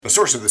The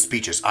source of the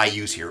speeches I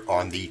use here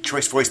on the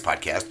Choice Voice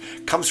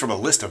podcast comes from a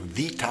list of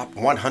the top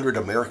 100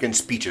 American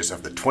speeches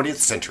of the 20th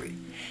century.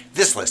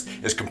 This list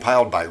is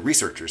compiled by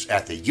researchers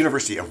at the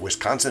University of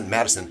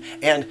Wisconsin-Madison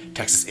and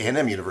Texas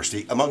A&M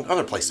University, among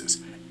other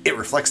places. It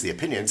reflects the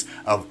opinions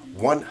of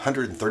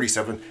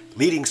 137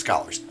 leading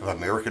scholars of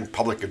American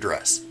public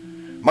address.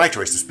 My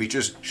choice of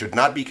speeches should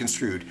not be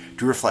construed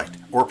to reflect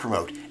or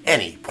promote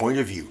any point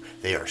of view.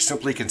 They are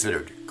simply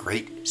considered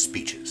great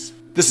speeches.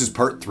 This is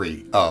part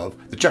 3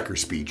 of the Checker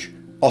speech,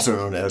 also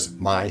known as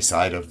My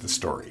Side of the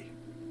Story.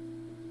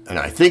 And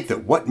I think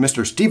that what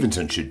Mr.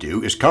 Stevenson should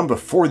do is come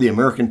before the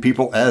American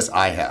people as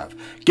I have.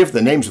 Give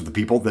the names of the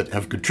people that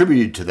have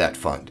contributed to that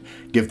fund.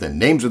 Give the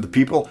names of the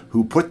people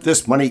who put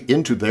this money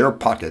into their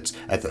pockets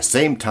at the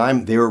same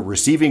time they were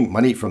receiving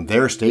money from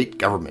their state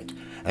government,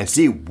 and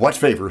see what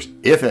favors,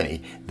 if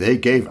any, they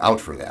gave out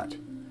for that.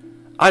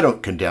 I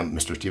don't condemn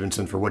Mr.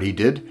 Stevenson for what he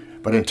did,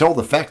 but until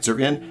the facts are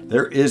in,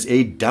 there is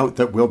a doubt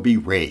that will be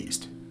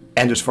raised.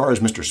 And as far as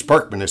Mr.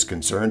 Sparkman is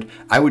concerned,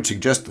 I would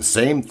suggest the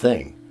same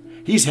thing.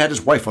 He's had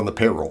his wife on the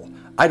payroll.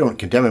 I don't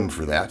condemn him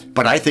for that,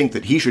 but I think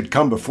that he should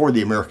come before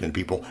the American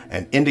people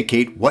and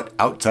indicate what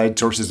outside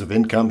sources of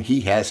income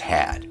he has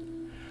had.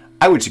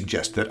 I would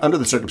suggest that under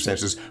the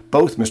circumstances,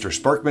 both Mr.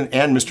 Sparkman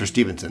and Mr.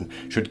 Stevenson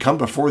should come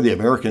before the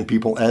American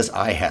people as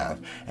I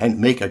have and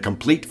make a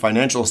complete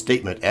financial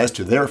statement as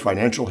to their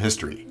financial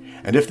history.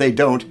 And if they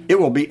don't, it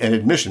will be an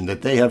admission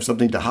that they have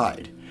something to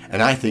hide.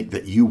 And I think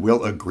that you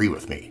will agree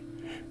with me.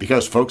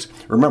 Because, folks,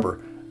 remember,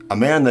 a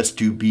man that's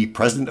to be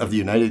President of the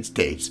United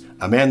States,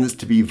 a man that's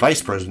to be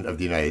Vice President of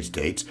the United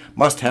States,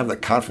 must have the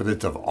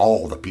confidence of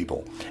all the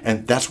people.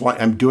 And that's why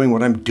I'm doing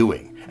what I'm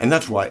doing. And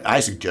that's why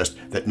I suggest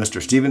that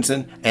Mr.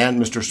 Stevenson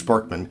and Mr.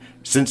 Sparkman,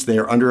 since they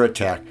are under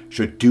attack,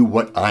 should do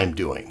what I'm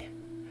doing.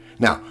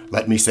 Now,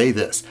 let me say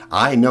this.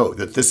 I know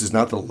that this is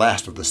not the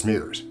last of the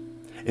smears.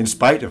 In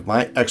spite of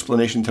my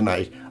explanation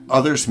tonight,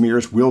 other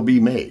smears will be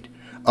made.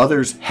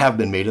 Others have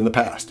been made in the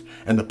past.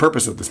 And the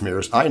purpose of the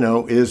smears, I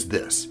know, is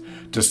this: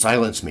 to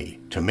silence me,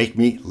 to make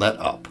me let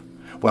up.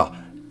 Well,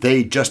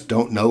 they just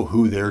don't know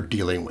who they're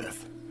dealing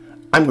with.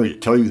 I'm going to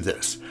tell you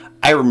this.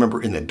 I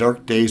remember in the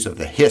dark days of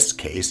the Hiss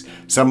case,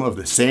 some of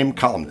the same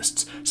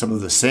columnists, some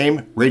of the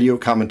same radio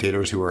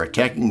commentators who are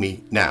attacking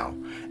me now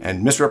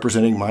and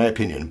misrepresenting my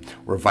opinion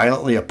were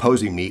violently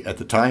opposing me at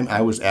the time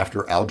I was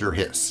after Alger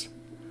Hiss.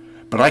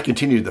 But I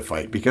continued the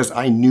fight because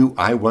I knew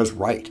I was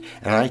right,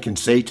 and I can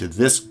say to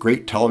this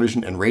great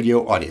television and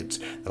radio audience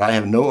that I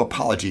have no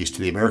apologies to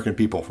the American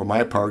people for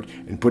my part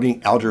in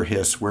putting Alger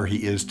Hiss where he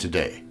is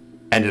today.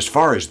 And as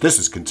far as this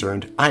is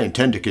concerned, I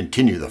intend to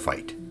continue the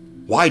fight.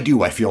 Why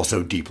do I feel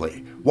so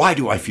deeply? Why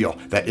do I feel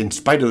that in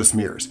spite of the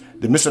smears,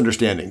 the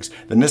misunderstandings,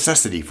 the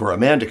necessity for a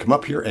man to come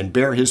up here and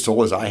bare his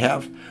soul as I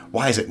have,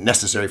 why is it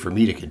necessary for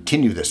me to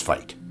continue this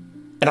fight?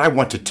 And I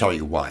want to tell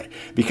you why.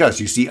 Because,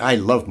 you see, I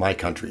love my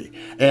country,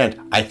 and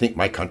I think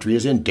my country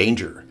is in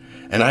danger.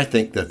 And I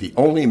think that the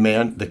only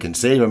man that can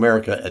save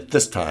America at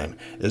this time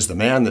is the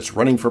man that's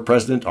running for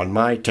president on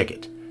my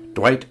ticket,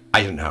 Dwight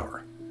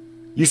Eisenhower.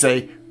 You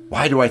say,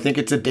 why do I think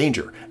it's a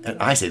danger? And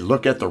I say,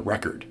 look at the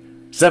record.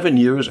 7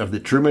 years of the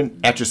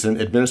Truman-Atchison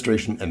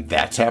administration, and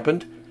that's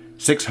happened?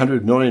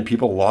 600 million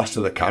people lost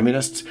to the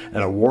communists,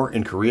 and a war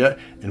in Korea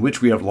in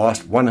which we have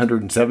lost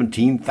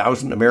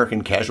 117,000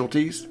 American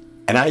casualties?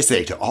 And I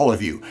say to all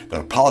of you that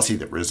a policy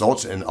that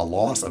results in a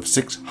loss of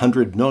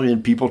 600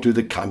 million people to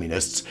the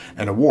communists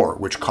and a war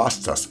which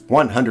costs us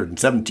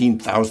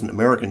 117,000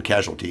 American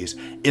casualties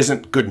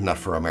isn't good enough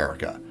for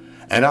America.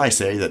 And I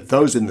say that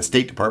those in the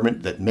State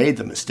Department that made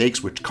the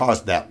mistakes which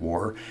caused that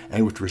war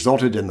and which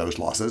resulted in those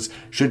losses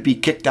should be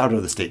kicked out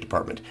of the State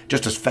Department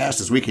just as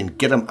fast as we can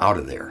get them out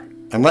of there.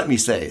 And let me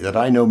say that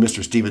I know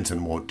Mr.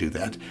 Stevenson won't do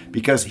that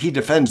because he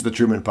defends the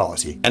Truman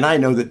policy. And I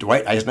know that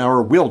Dwight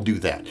Eisenhower will do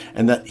that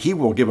and that he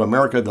will give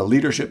America the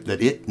leadership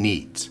that it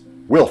needs.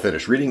 We'll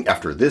finish reading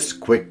after this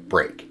quick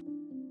break.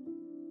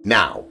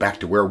 Now,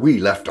 back to where we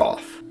left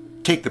off.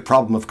 Take the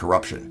problem of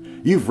corruption.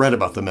 You've read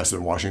about the mess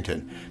in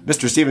Washington.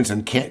 Mr.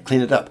 Stevenson can't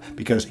clean it up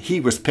because he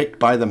was picked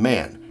by the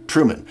man,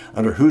 Truman,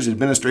 under whose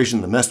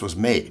administration the mess was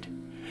made.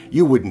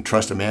 You wouldn't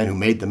trust a man who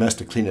made the mess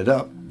to clean it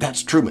up.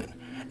 That's Truman.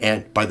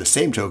 And by the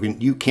same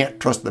token, you can't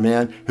trust the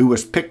man who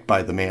was picked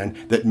by the man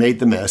that made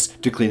the mess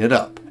to clean it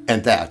up.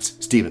 And that's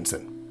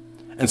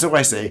Stevenson. And so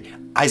I say,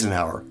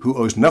 Eisenhower, who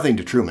owes nothing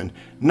to Truman,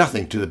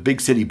 nothing to the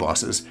big city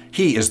bosses,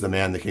 he is the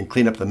man that can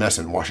clean up the mess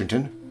in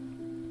Washington.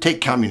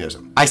 Take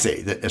communism. I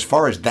say that as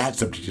far as that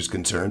subject is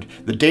concerned,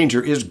 the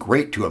danger is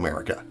great to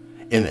America.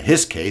 In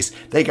his case,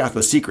 they got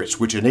the secrets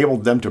which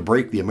enabled them to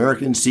break the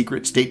American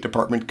secret State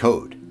Department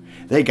code.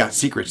 They got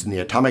secrets in the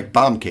atomic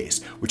bomb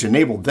case, which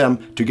enabled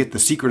them to get the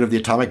secret of the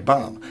atomic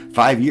bomb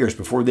 5 years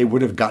before they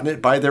would have gotten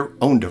it by their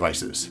own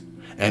devices.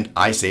 And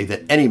I say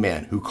that any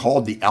man who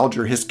called the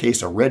Alger Hiss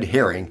case a red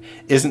herring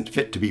isn't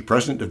fit to be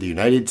President of the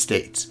United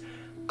States.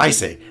 I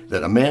say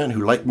that a man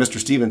who, like Mr.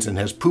 Stevenson,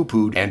 has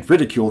poo-pooed and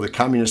ridiculed the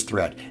communist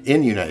threat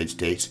in the United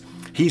States,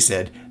 he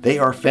said they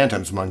are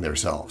phantoms among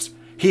themselves.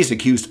 He's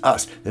accused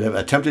us that have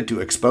attempted to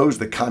expose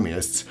the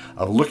communists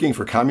of looking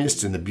for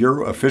communists in the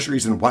Bureau of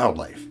Fisheries and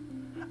Wildlife.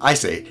 I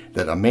say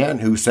that a man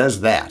who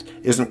says that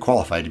isn't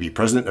qualified to be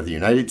President of the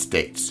United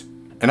States.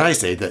 And I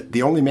say that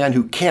the only man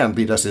who can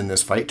lead us in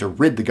this fight to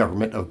rid the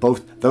government of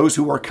both those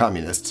who are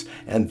communists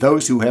and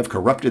those who have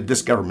corrupted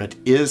this government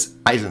is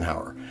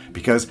Eisenhower.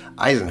 Because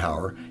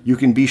Eisenhower, you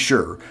can be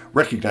sure,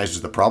 recognizes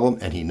the problem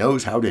and he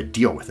knows how to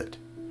deal with it.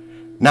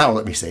 Now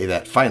let me say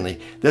that finally,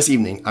 this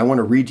evening I want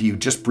to read to you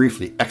just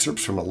briefly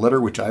excerpts from a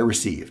letter which I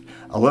received,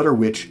 a letter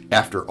which,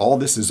 after all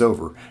this is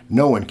over,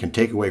 no one can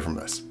take away from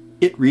us.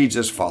 It reads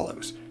as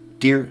follows.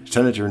 Dear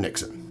Senator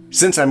Nixon,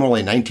 since I'm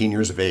only 19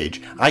 years of age,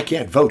 I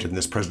can't vote in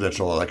this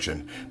presidential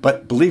election,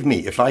 but believe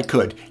me, if I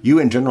could, you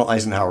and General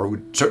Eisenhower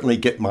would certainly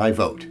get my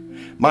vote.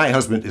 My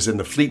husband is in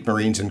the Fleet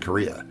Marines in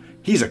Korea.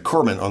 He's a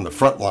corpsman on the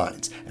front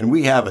lines, and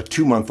we have a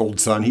 2-month-old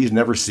son he's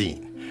never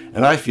seen.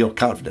 And I feel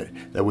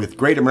confident that with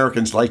great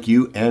Americans like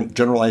you and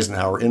General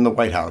Eisenhower in the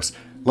White House,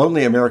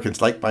 lonely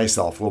Americans like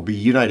myself will be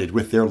united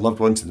with their loved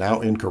ones now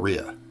in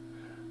Korea.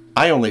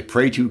 I only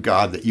pray to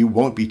God that you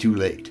won't be too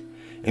late.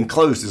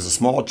 Enclosed is a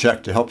small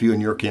check to help you in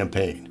your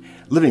campaign.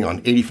 Living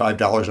on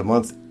 $85 a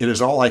month, it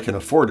is all I can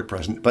afford at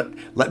present, but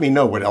let me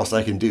know what else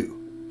I can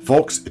do.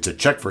 Folks, it's a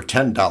check for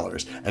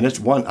 $10, and it's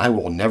one I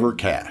will never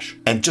cash.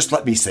 And just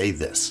let me say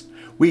this.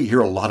 We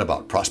hear a lot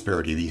about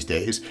prosperity these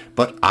days,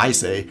 but I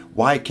say,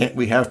 why can't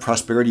we have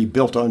prosperity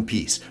built on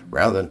peace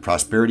rather than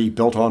prosperity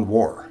built on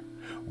war?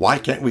 Why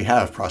can't we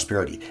have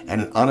prosperity and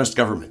an honest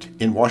government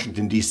in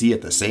Washington, D.C.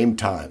 at the same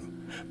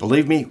time?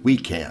 Believe me, we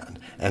can.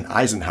 And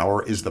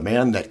Eisenhower is the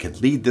man that can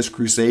lead this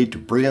crusade to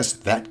bring us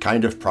that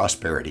kind of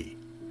prosperity.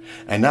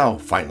 And now,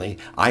 finally,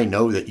 I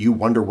know that you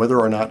wonder whether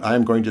or not I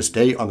am going to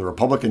stay on the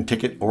Republican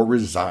ticket or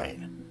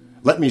resign.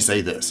 Let me say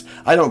this.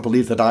 I don't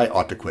believe that I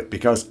ought to quit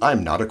because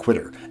I'm not a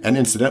quitter. And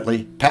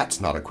incidentally, Pat's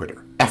not a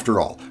quitter. After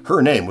all,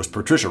 her name was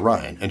Patricia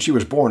Ryan, and she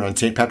was born on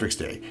St. Patrick's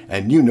Day,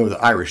 and you know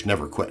the Irish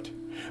never quit.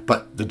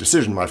 But the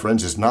decision, my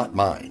friends, is not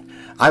mine.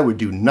 I would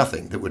do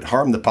nothing that would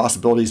harm the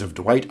possibilities of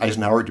Dwight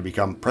Eisenhower to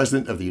become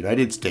President of the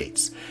United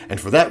States. And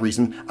for that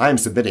reason, I am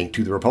submitting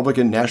to the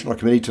Republican National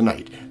Committee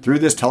tonight, through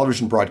this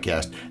television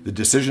broadcast, the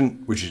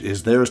decision which it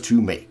is theirs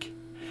to make.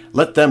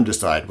 Let them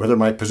decide whether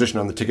my position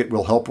on the ticket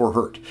will help or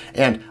hurt,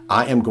 and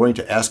I am going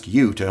to ask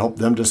you to help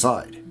them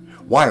decide.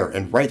 Wire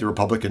and write the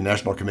Republican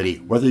National Committee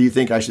whether you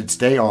think I should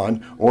stay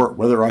on or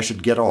whether I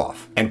should get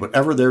off. And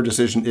whatever their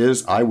decision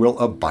is, I will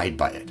abide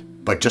by it.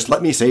 But just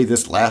let me say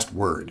this last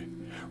word.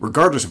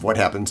 Regardless of what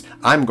happens,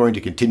 I'm going to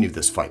continue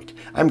this fight.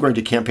 I'm going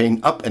to campaign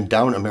up and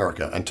down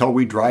America until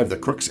we drive the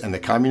crooks and the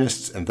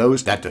communists and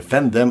those that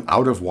defend them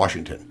out of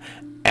Washington.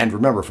 And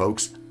remember,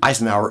 folks,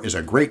 Eisenhower is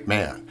a great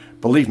man.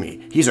 Believe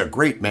me, he's a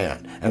great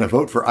man, and a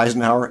vote for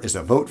Eisenhower is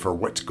a vote for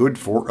what's good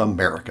for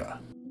America.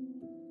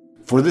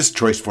 For this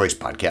Choice Voice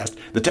podcast,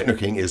 the Techno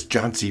King is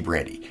John C.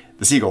 Brandy.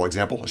 The Seagull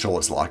example, Shola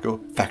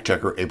Salako.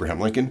 Fact-checker, Abraham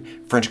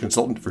Lincoln. French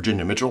consultant,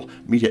 Virginia Mitchell.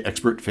 Media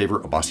expert, Favor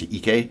Abassi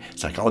Ike.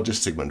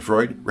 Psychologist, Sigmund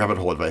Freud. Rabbit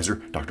Hole advisor,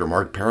 Dr.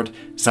 Mark Parrott.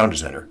 Sound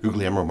designer,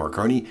 Guglielmo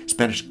Marconi.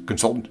 Spanish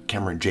consultant,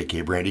 Cameron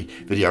J.K. Brandy.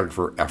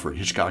 Videographer, Alfred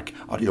Hitchcock.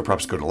 Audio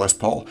props go to Les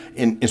Paul.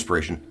 And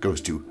inspiration goes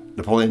to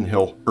Napoleon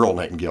Hill, Earl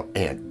Nightingale,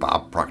 and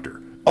Bob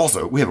Proctor.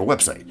 Also, we have a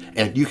website,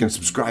 and you can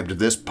subscribe to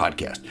this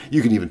podcast.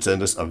 You can even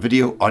send us a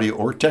video, audio,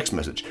 or text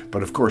message.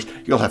 But of course,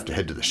 you'll have to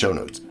head to the show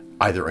notes,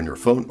 either on your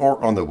phone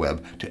or on the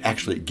web, to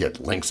actually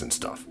get links and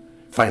stuff.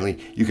 Finally,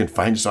 you can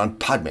find us on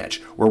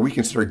Podmatch, where we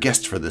consider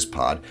guests for this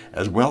pod,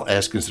 as well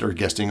as consider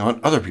guesting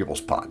on other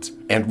people's pods.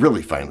 And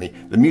really, finally,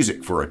 the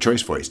music for A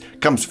Choice Voice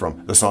comes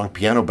from the song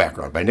Piano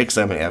Background by Nick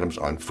Simon Adams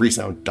on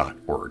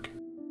freesound.org.